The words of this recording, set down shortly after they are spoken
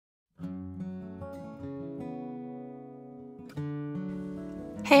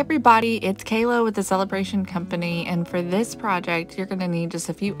Hey everybody, it's Kayla with the Celebration Company, and for this project you're going to need just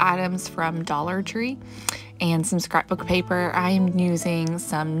a few items from Dollar Tree and some scrapbook paper. I am using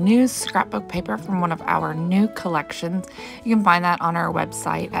some new scrapbook paper from one of our new collections. You can find that on our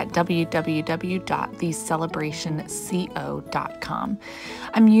website at www.thecelebrationco.com.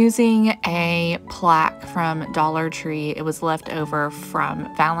 I'm using a plaque from Dollar Tree. It was left over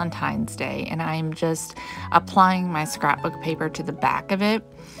from Valentine's Day, and I'm just applying my scrapbook paper to the back of it.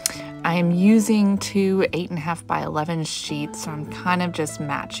 I am using two 8.5 by 11 sheets, so I'm kind of just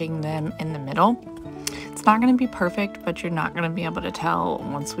matching them in the middle. It's not going to be perfect, but you're not going to be able to tell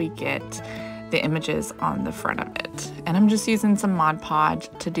once we get the images on the front of it. And I'm just using some Mod Podge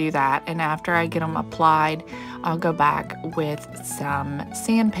to do that, and after I get them applied, I'll go back with some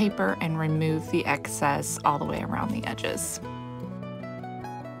sandpaper and remove the excess all the way around the edges.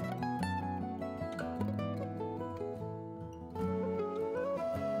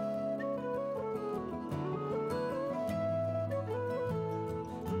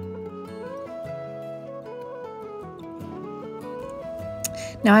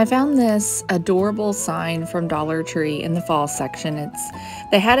 Now I found this adorable sign from Dollar Tree in the fall section.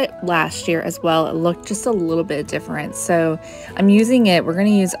 They had it last year as well. It looked just a little bit different. So I'm using it. We're going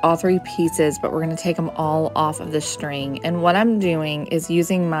to use all three pieces, but we're going to take them all off of the string. And what I'm doing is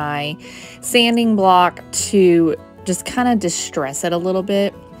using my sanding block to just kind of distress it a little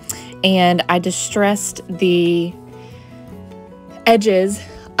bit. And I distressed the edges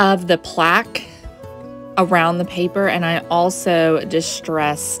of the plaque around the paper, and I also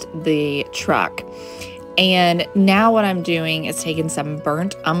distressed the truck. And now what I'm doing is taking some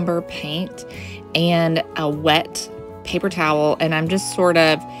burnt umber paint and a wet paper towel, and I'm just sort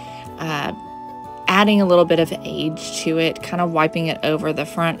of adding a little bit of age to it, kind of wiping it over the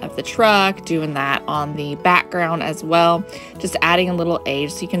front of the truck, doing that on the background as well, just adding a little age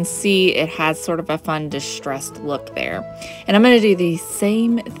so you can see it has sort of a fun distressed look there. And I'm going to do the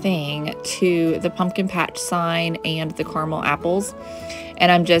same thing to the pumpkin patch sign and the caramel apples,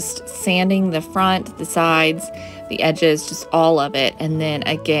 and I'm just sanding the front, the sides, the edges, just all of it. And then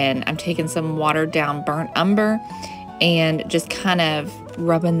again, I'm taking some watered down burnt umber and just kind of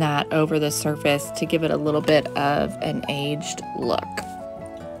rubbing that over the surface to give it a little bit of an aged look.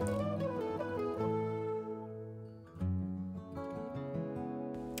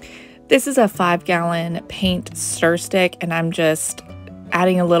 This is a 5-gallon paint stir stick, and I'm just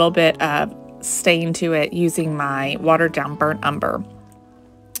adding a little bit of stain to it using my watered down burnt umber.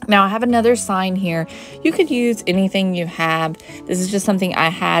 Now I have another sign here. You could use anything you have. This is just something I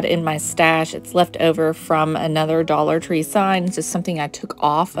had in my stash. It's left over from another Dollar Tree sign. It's just something I took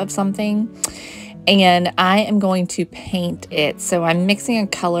off of something. And I am going to paint it. So I'm mixing a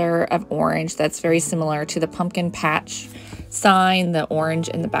color of orange that's very similar to the pumpkin patch sign, the orange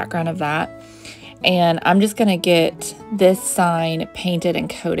in the background of that. And I'm just going to get this sign painted and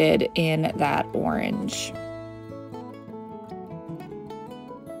coated in that orange.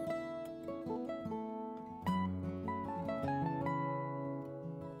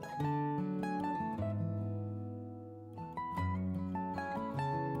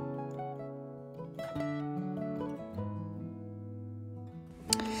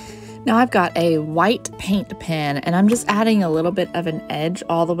 Now I've got a white paint pen, and I'm just adding a little bit of an edge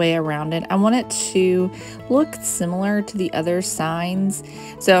all the way around it. I want it to look similar to the other signs,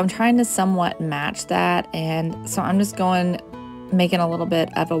 so I'm trying to somewhat match that. And so I'm just making a little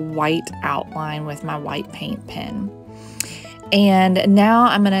bit of a white outline with my white paint pen. And now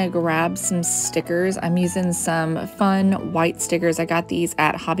I'm going to grab some stickers. I'm using some fun white stickers. I got these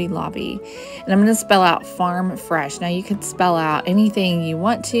at Hobby Lobby. And I'm going to spell out Farm Fresh. Now you could spell out anything you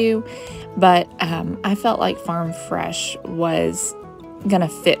want to, but I felt like Farm Fresh was going to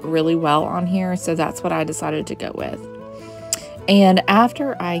fit really well on here, so that's what I decided to go with. And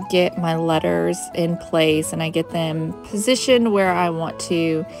after I get my letters in place and I get them positioned where I want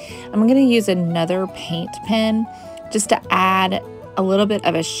to, I'm going to use another paint pen just to add a little bit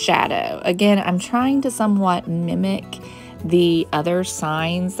of a shadow. Again, I'm trying to somewhat mimic the other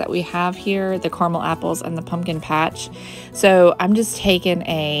signs that we have here, the caramel apples and the pumpkin patch. So I'm just taking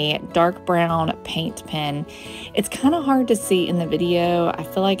a dark brown paint pen. It's kind of hard to see in the video. I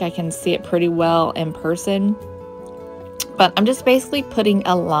feel like I can see it pretty well in person. But I'm just basically putting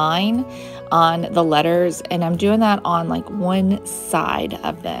a line on the letters, and I'm doing that on like one side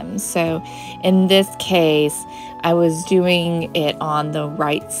of them. So in this case, I was doing it on the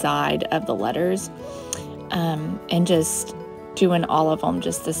right side of the letters, and just doing all of them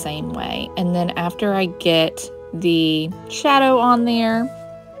just the same way. And then after I get the shadow on there,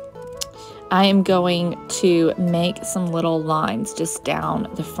 I am going to make some little lines just down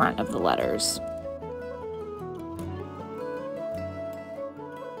the front of the letters.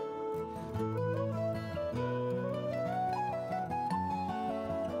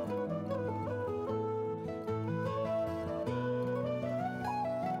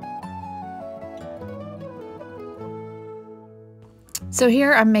 So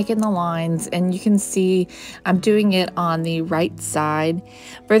here I'm making the lines, and you can see I'm doing it on the right side.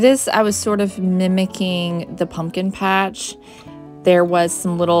 For this, I was sort of mimicking the pumpkin patch. There was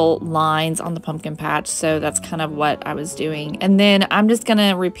some little lines on the pumpkin patch, so that's kind of what I was doing. And then I'm just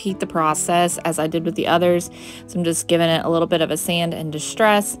gonna repeat the process as I did with the others. So I'm just giving it a little bit of a sand and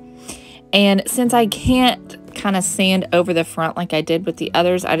distress. And since I can't kind of sand over the front like I did with the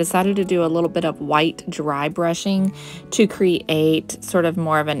others, I decided to do a little bit of white dry brushing to create sort of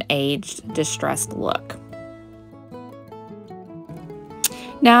more of an aged, distressed look.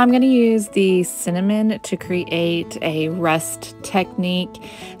 Now I'm going to use the cinnamon to create a rust technique.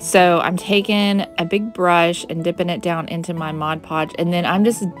 So I'm taking a big brush and dipping it down into my Mod Podge, and then I'm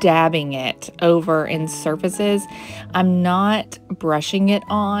just dabbing it over in surfaces. I'm not brushing it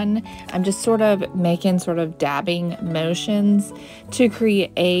on. I'm just sort of making sort of dabbing motions to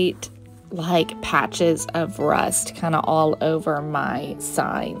create like patches of rust kind of all over my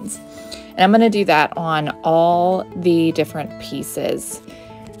signs. And I'm going to do that on all the different pieces.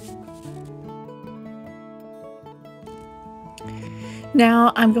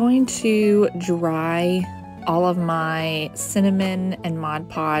 Now I'm going to dry all of my cinnamon and Mod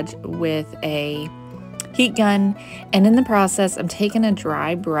Podge with a heat gun, and in the process I'm taking a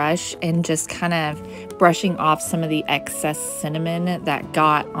dry brush and just kind of brushing off some of the excess cinnamon that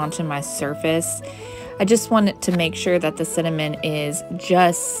got onto my surface. I just wanted to make sure that the cinnamon is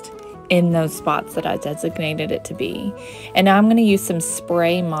just in those spots that I designated it to be. And now I'm going to use some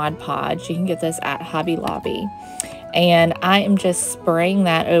spray Mod Podge. You can get this at Hobby Lobby. And I am just spraying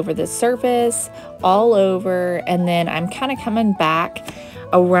that over the surface, all over, and then I'm kind of coming back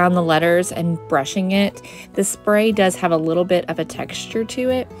around the letters and brushing it. The spray does have a little bit of a texture to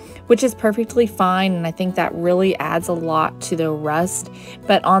it, which is perfectly fine, and I think that really adds a lot to the rust.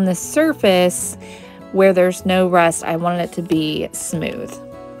 But on the surface, where there's no rust, I wanted it to be smooth.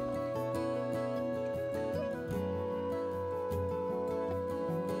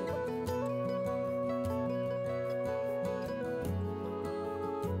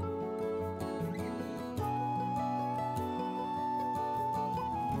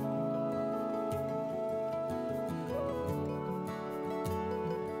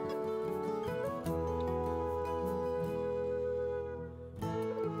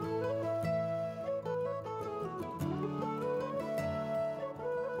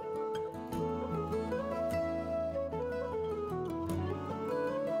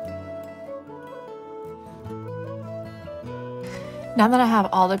 Now that I have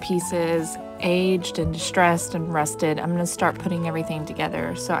all the pieces aged and distressed and rusted, I'm going to start putting everything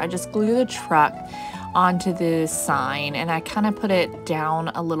together. So I just glue the truck onto the sign, and I kind of put it down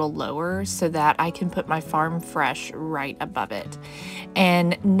a little lower so that I can put my Farm Fresh right above it.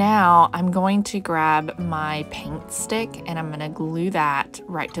 And now I'm going to grab my paint stick, and I'm going to glue that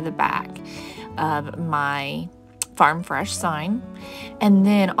right to the back of my Farm Fresh sign. And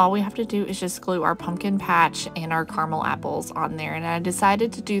then all we have to do is just glue our pumpkin patch and our caramel apples on there. And I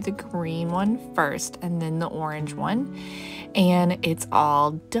decided to do the green one first and then the orange one, and it's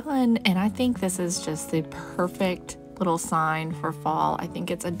all done. And I think this is just the perfect little sign for fall. I think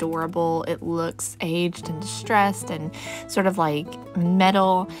it's adorable. It looks aged and distressed and sort of like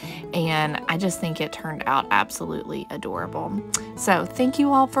metal, and I just think it turned out absolutely adorable. So thank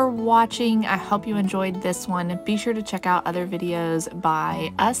you all for watching. I hope you enjoyed this one. Be sure to check out other videos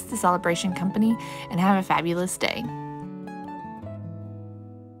by us, the Celebration Company, and have a fabulous day.